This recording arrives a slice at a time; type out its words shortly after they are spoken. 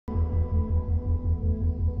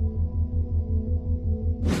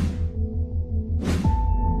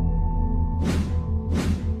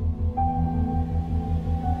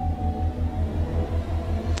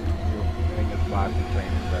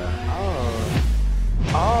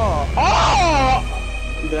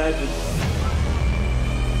badges.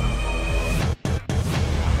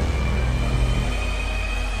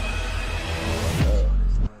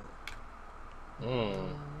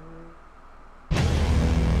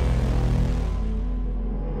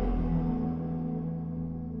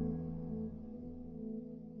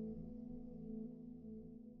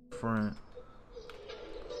 Friend.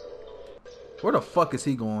 Where the fuck is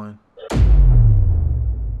he going?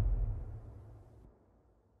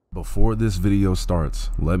 Before this video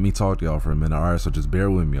starts, let me talk to y'all for a minute, alright? So just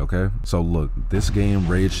bear with me, okay? So look, this game,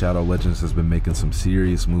 Raid Shadow Legends, has been making some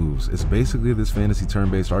serious moves. It's basically this fantasy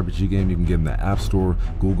turn-based RPG game you can get in the App Store,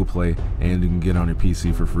 Google Play, and you can get on your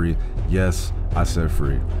PC for free. Yes, I said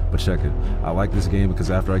free. But check it. I like this game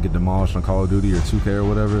because after I get demolished on Call of Duty or 2K or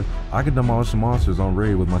whatever, I can demolish the monsters on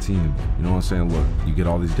Raid with my team. You know what I'm saying? Look, you get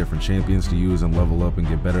all these different champions to use and level up and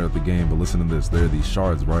get better at the game, but listen to this. There are these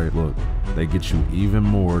shards, right? Look, they get you even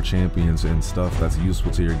more champions and stuff that's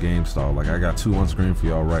useful to your game style. Like I got two on screen for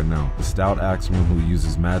y'all right now. The Stout Axeman, who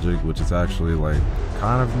uses magic, which is actually like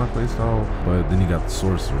kind of my playstyle, but then you got the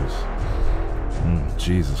Sorceress.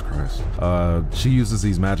 Jesus Christ. She uses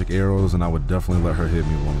these magic arrows, and I would definitely let her hit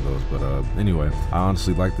me with one of those. But anyway, I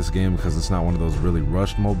honestly like this game because it's not one of those really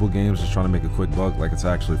rushed mobile games just trying to make a quick buck. Like, it's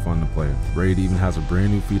actually fun to play. Raid even has a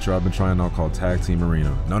brand new feature I've been trying out called Tag Team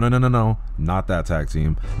Arena. No, not that tag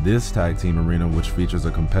team. This Tag Team Arena, which features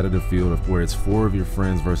a competitive field of where it's 4 of your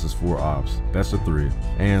friends versus 4 ops, best of 3.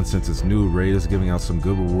 And since it's new, Raid is giving out some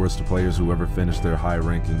good rewards to players who ever finish their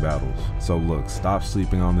high-ranking battles. So look, stop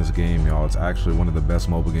sleeping on this game, y'all. It's actually one of the best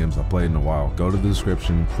mobile games I've played in a while. Go to the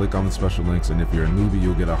description, click on the special links, and if you're a newbie,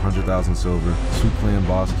 you'll get 100,000 silver, 2 clan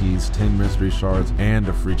boss keys, 10 mystery shards, and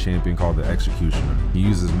a free champion called the Executioner. He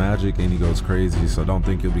uses magic and he goes crazy, so don't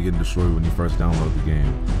think you'll be getting destroyed when you first download the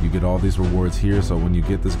game. You get all these rewards here, so when you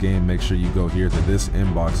get this game, make sure you go here to this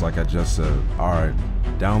inbox like I just said. Alright,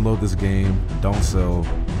 download this game, don't sell,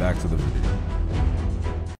 back to the video.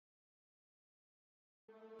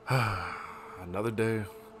 Another day,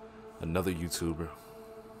 another YouTuber.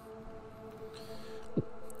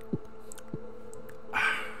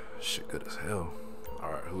 Shit good as hell.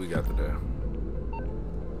 Alright, who we got today?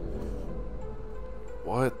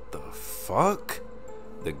 What the fuck?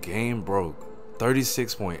 The game broke.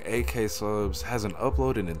 36.8k subs, hasn't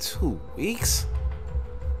uploaded in 2 weeks?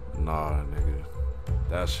 Nah, nigga.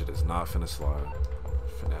 That shit is not finna slide.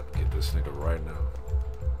 Finna have to get this nigga right now.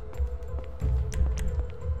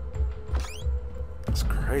 That's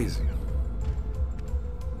crazy.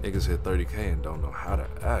 Niggas hit 30k and don't know how to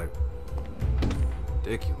act.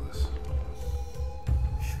 Ridiculous.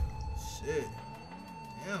 Shit.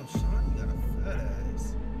 Damn, Sean, you got a fat ass.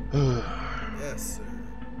 Yes, sir.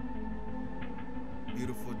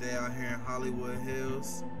 Beautiful day out here in Hollywood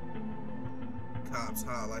Hills. Cops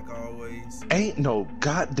hot like always. Ain't no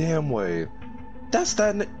goddamn way. That's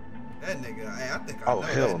that nigga. That nigga, hey, I think I know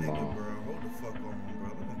hell that nigga, no. bro. Hold the fuck on, bro.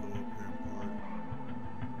 Let me go up here and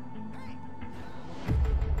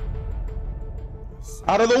park.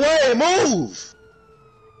 Out of the way, move!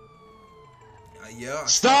 Yeah.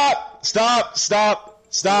 Stop! Who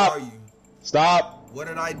are you? Stop! What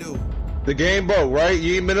did I do? The game broke, right?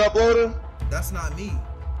 You ain't been uploading? That's not me.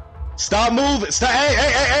 Stop moving! Stop!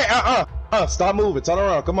 Hey! Stop moving! Turn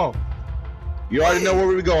around! Come on! You already know where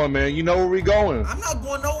we're going, man. You know where we're going. I'm not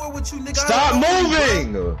going nowhere with you, nigga. Stop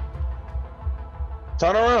moving!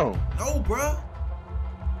 Turn around. No, bro.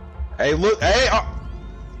 Hey, look! Hey!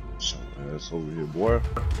 Shut your ass over here, boy.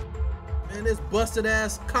 Man, this busted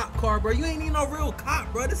ass cop car, bro. You ain't even no real cop,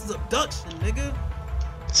 bro. This is abduction, nigga.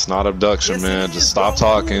 It's not abduction, Yes, man. it Just is, stop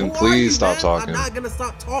bro. talking. Who Please are stop you, talking. I'm not gonna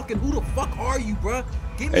stop talking. Who the fuck are you, bro?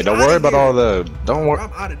 Get me Hey, don't outta worry about here. all that. Don't worry.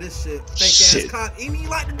 I'm out of this shit. Fake Shit. ass cop. Ain't even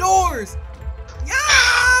like the doors. Yeah.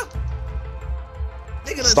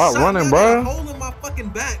 Nigga done Stop shot running, me. I bro. got a hole in my fucking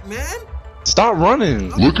back, man. Stop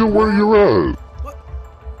running. Look at where you're at. What?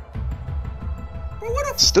 Bro,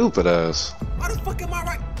 what the Stupid ass. why the fuck am I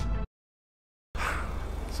right?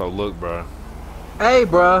 So look, bro. Hey,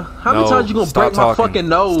 bro, how many times you gonna break my fucking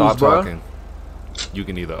nose, Stop bro? talking. You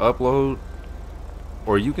can either upload,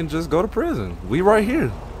 or you can just go to prison. We right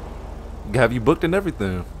here. Have you booked and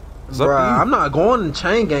everything. It's up Bro, to you. I'm not going to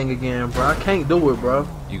chain gang again, bro. I can't do it, bro.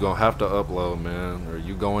 You gonna have to upload, man, or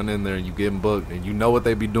you going in there and you getting booked, and you know what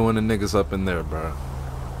they be doing to niggas up in there, bro.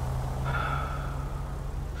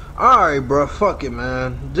 Alright, bro, fuck it,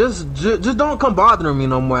 man. Just don't come bothering me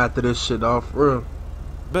no more after this shit, dog, for real.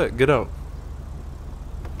 Bet, get out.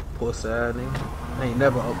 Pussy ass nigga. I ain't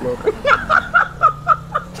never uploaded.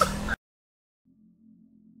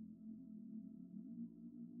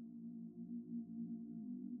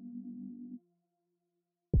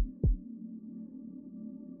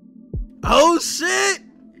 Oh shit!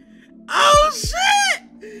 Oh shit!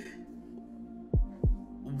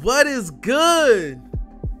 What is good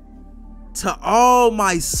to all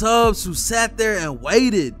my subs who sat there and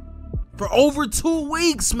waited for over 2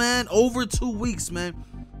 weeks, man? Over 2 weeks, man.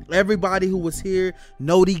 Everybody who was here,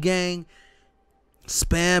 Noti Gang,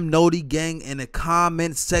 spam Noti Gang in the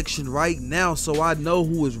comment section right now so I know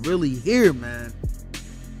who is really here, man.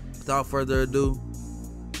 Without further ado,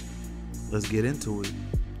 let's get into it.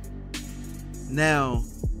 Now,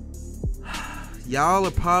 y'all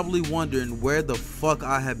are probably wondering where the fuck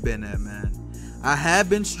I have been at, man. I have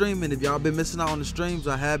been streaming. If y'all been missing out on the streams,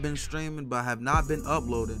 I have been streaming, but I have not been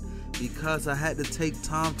uploading because I had to take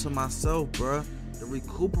time to myself, bruh, to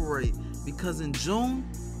recuperate. Because in June,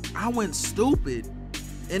 I went stupid.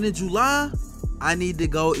 And in July, I need to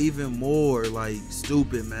go even more, like,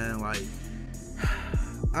 stupid, man. Like,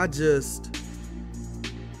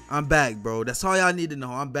 I'm back, bro. That's all y'all need to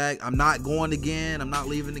know. I'm back. I'm not going again. I'm not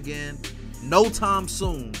leaving again. No time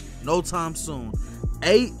soon. No time soon.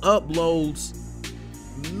 8 uploads.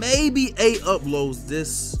 Maybe 8 uploads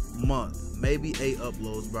this month. Maybe 8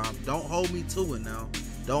 uploads, bro. Don't hold me to it now.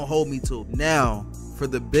 Don't hold me to it. Now, for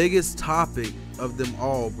the biggest topic of them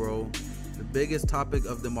all, bro. The biggest topic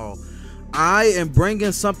of them all. I am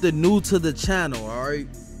bringing something new to the channel, all right?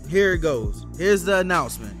 Here it goes. Here's the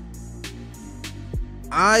announcement.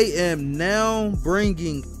 I am now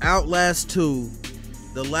bringing Outlast 2,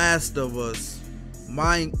 The Last of Us,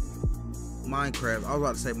 Minecraft. I was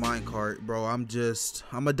about to say Minecart, bro. I'm a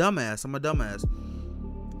dumbass. I'm a dumbass.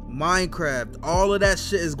 Minecraft. All of that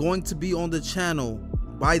shit is going to be on the channel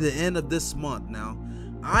by the end of this month now.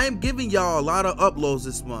 I am giving y'all a lot of uploads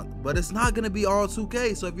this month, but it's not going to be all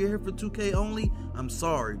 2K. So if you're here for 2K only, I'm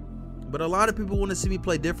sorry. But a lot of people want to see me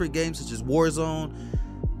play different games such as Warzone,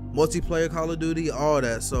 multiplayer, Call of Duty, all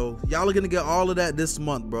that. So y'all are gonna get all of that this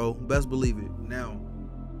month, bro. Best believe it. Now,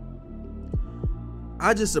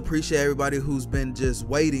 I just appreciate everybody who's been just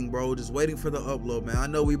waiting, bro. Just waiting for the upload, man. I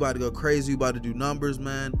know we about to go crazy. We about to do numbers,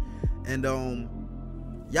 man. And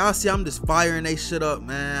y'all see I'm just firing they shit up,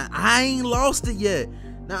 man. I ain't lost it yet.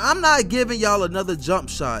 Now, I'm not giving y'all another jump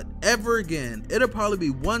shot ever again. It'll probably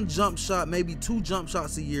be 1 jump shot, maybe 2 jump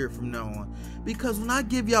shots a year from now on. Because when I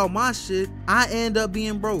give y'all my shit, I end up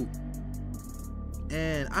being broke.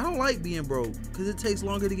 And I don't like being broke because it takes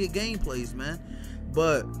longer to get gameplays, man.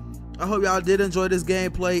 But I hope y'all did enjoy this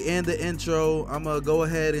gameplay and the intro. I'm going to go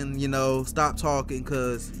ahead and, you know, stop talking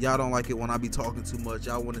because y'all don't like it when I be talking too much.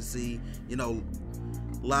 Y'all want to see, you know,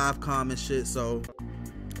 live comment shit. So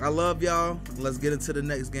I love y'all. Let's get into the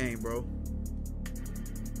next game, bro.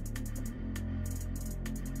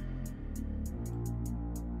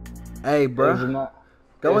 Hey, bro.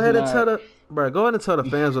 Go ahead and tell the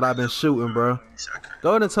fans what I've been shooting, bro. Go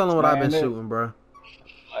ahead and tell them what I've been shooting, bro.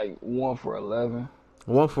 Like 1 for 11.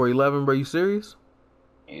 1 for 11, bro. You serious?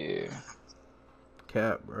 Yeah.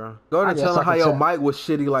 Cap, bro. Go ahead and tell them how your mic was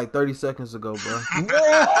shitty like 30 seconds ago, bro.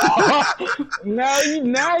 now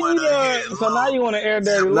you done. So now you want to air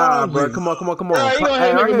dirty Nah, laundry. bro. Come on. Nah, you gonna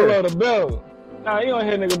hit nigga below the belt. Nah, you gonna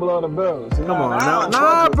hit nigga below the belt. So come on now.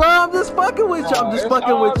 Nah, bro. I'm just fucking with you. I'm just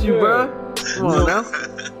fucking with you, bro. Come on now.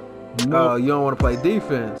 Oh, you don't want to play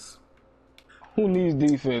defense. Who needs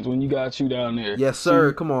defense when you got you down there? Yes,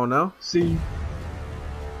 sir. Come on now. See?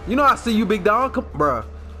 You know I see you, big dog. Come, bro.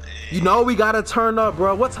 You know we gotta turn up,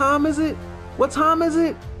 bro. What time is it? What time is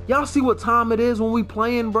it? Y'all see what time it is when we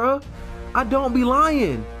playing, bro? I don't be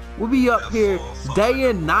lying. We be up here day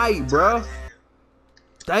and night, bro.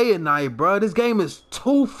 Day and night, bro. This game is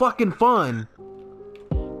too fucking fun.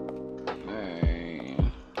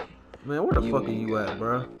 Man, where the fuck are you at,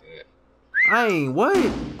 bro? I ain't what?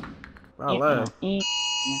 Bro, I laugh.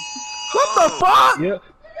 What the fuck? Yep.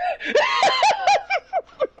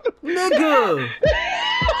 Nigga.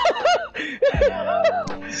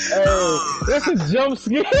 Hey, that's a jump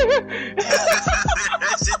scare.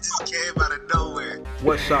 That shit just came out of nowhere.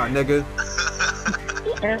 What shot, nigga?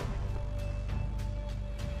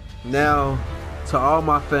 Now, to all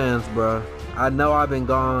my fans, bro, I know I've been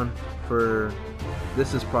gone for,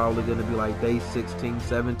 this is probably gonna be like day 16,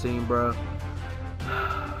 17, bro.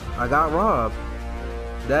 I got robbed.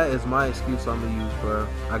 That is my excuse I'm gonna use, bro.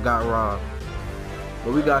 I got robbed.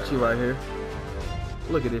 But we got you right here.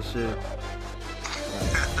 Look at this shit.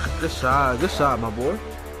 Good shot, my boy.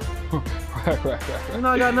 Right. You know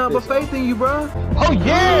I got nothing but faith in you, bro. Oh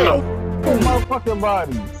yeah! Oh, motherfucking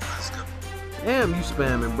body. Damn, you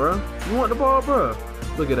spamming, bro. You want the ball, bro?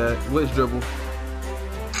 Look at that. Which dribble?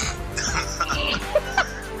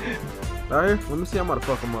 Right here? Let me see. I'm about to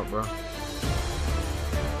fuck him up, bro.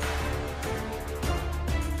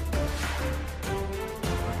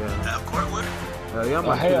 Okay. Of course. Hell yeah, I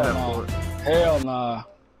might hell kill that no. for it. Hell nah.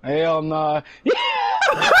 Hell nah. Yo,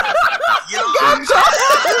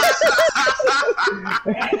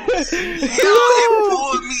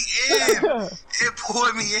 it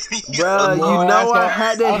pulled me in. Bruh, you know I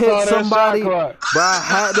had to hit somebody. Bruh, I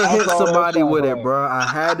had to hit somebody with it, bruh. I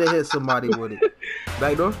had to hit somebody with it.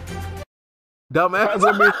 Backdoor? Dumbass.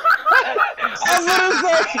 I was gonna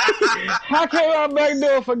say, how came I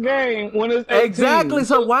backdoor for game when it's 18? Exactly.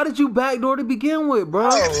 So why did you backdoor to begin with, bro?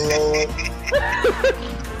 Oh, Lord.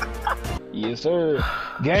 Yes, sir.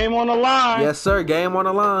 Game on the line. Yes, sir. Game on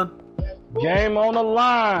the line. Game on the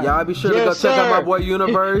line. Y'all be sure to go check out my boy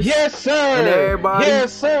Universe. Yes, sir. And everybody.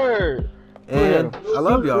 Yes, sir. And I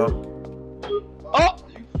love y'all. Oh.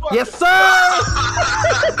 Yes, sir.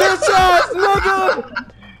 Bitch ass nigga.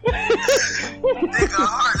 Nigga,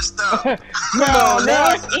 hard stuff. Come on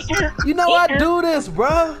now. You know I do this,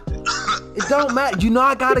 bruh. It don't matter. You know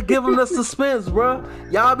I gotta give them the suspense, bruh.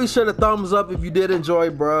 Y'all be sure to thumbs up if you did enjoy,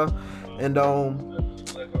 bruh. And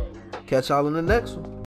catch y'all in the next one.